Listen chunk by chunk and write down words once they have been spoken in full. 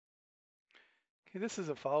Okay, this is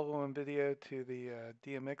a follow-on video to the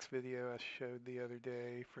DMX video I showed the other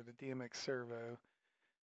day for the DMX Servo.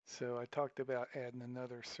 So I talked about adding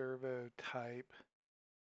another servo type,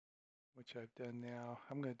 which I've done now.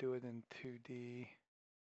 I'm going to do it in 2D.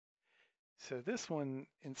 So this one,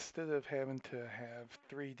 instead of having to have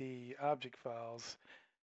 3D object files,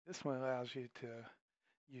 this one allows you to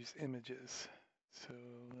use images. So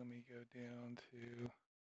let me go down to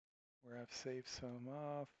where I've saved some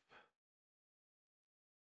off.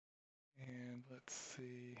 And let's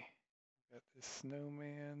see, got this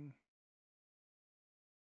snowman.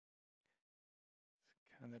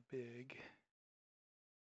 Kind of big.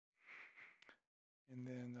 And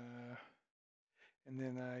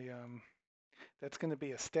then that's going to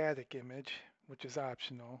be a static image, which is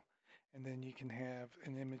optional. And then you can have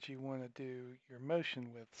an image you want to do your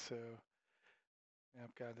motion with. So now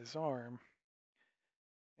I've got his arm.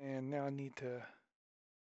 And now I need to,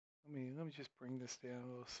 let me just bring this down a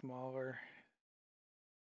little smaller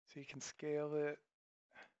so you can scale it.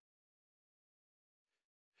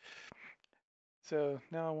 So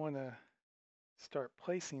now I want to start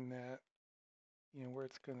placing that, where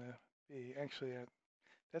it's going to be. Actually,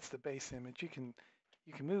 that's the base image. You can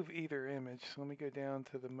move either image. So let me go down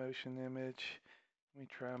to the motion image. Let me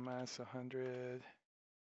try minus 100.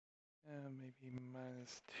 Maybe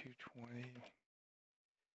minus 220.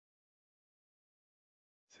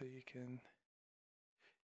 So you can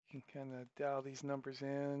kind of dial these numbers in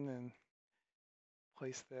and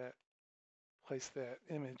place that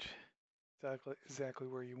image exactly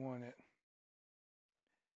where you want it.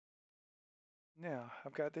 Now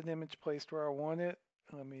I've got that image placed where I want it.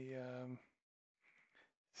 Let me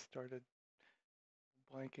start a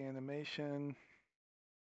blank animation.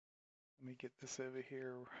 Let me get this over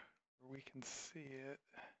here where we can see it.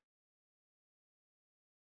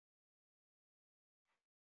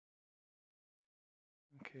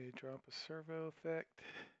 Okay, drop a servo effect.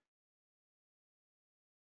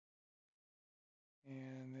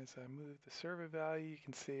 And as I move the servo value, you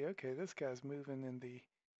can see, okay, this guy's moving in the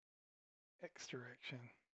X direction.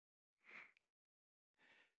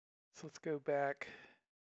 So let's go back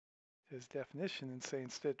to his definition and say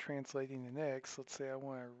instead of translating in X, let's say I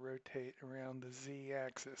want to rotate around the Z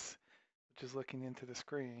axis, which is looking into the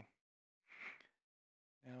screen.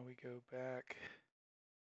 Now we go back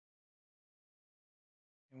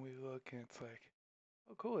and we look and it's like,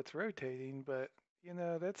 oh cool, it's rotating, but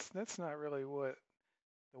that's not really what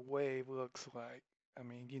the wave looks like. I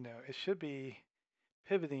mean, it should be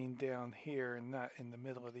pivoting down here and not in the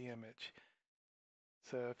middle of the image.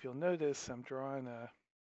 So if you'll notice, I'm drawing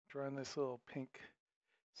this little pink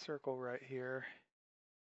circle right here.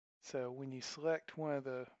 So when you select one of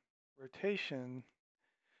the rotation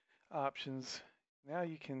options, now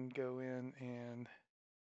you can go in and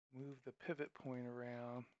move the pivot point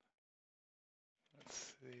around.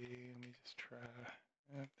 Let's see, let me just try.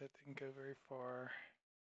 That didn't go very far.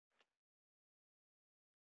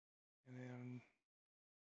 And then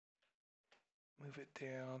move it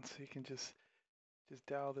down so you can just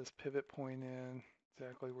dial this pivot point in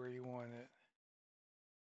exactly where you want it.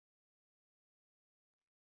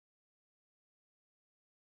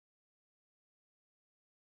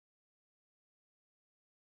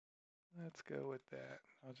 Let's go with that.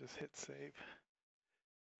 I'll just hit save.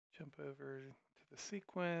 Jump over to the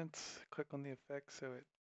sequence, click on the effect so it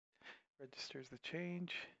registers the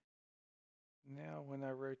change. Now when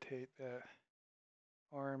I rotate that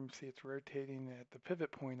arm, see it's rotating at the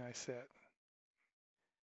pivot point I set.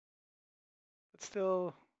 But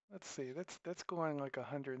still, let's see, that's going like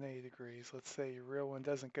 180 degrees. Let's say your real one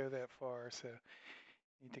doesn't go that far, so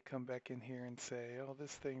you need to come back in here and say, oh,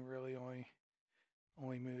 this thing really only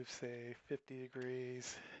moves, say, 50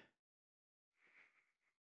 degrees.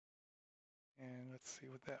 And let's see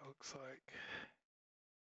what that looks like.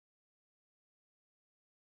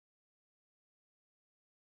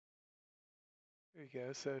 There you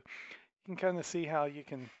go. So you can kind of see how you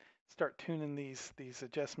can start tuning these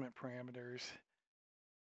adjustment parameters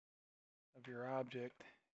of your object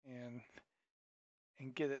and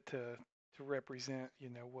get it to represent,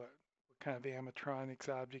 what kind of animatronics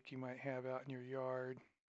object you might have out in your yard.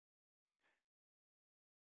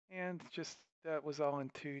 And just that was all in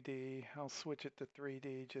 2D. I'll switch it to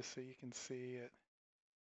 3D just so you can see it.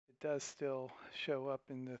 It does still show up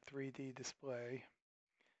in the 3D display.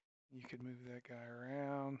 You could move that guy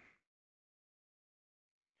around.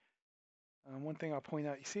 One thing I'll point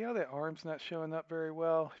out, you see how that arm's not showing up very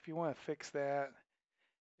well? If you want to fix that,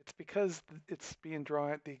 it's because it's being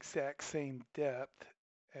drawn at the exact same depth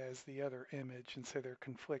as the other image, and so they're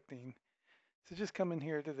conflicting. So just come in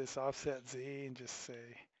here to this offset Z and just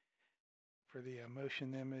say for the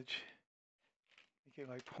motion image. Make it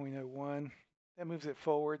like 0.01. That moves it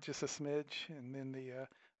forward just a smidge, and then the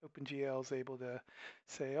OpenGL is able to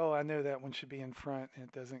say, oh, I know that one should be in front, and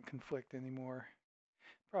it doesn't conflict anymore.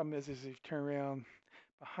 Problem is if you turn around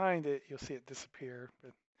behind it, you'll see it disappear,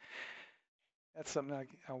 but that's something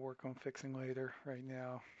I'll work on fixing later. Right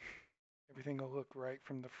now, everything will look right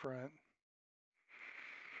from the front.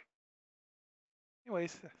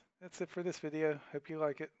 Anyways, that's it for this video. Hope you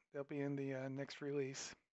like it. They'll be in the next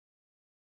release.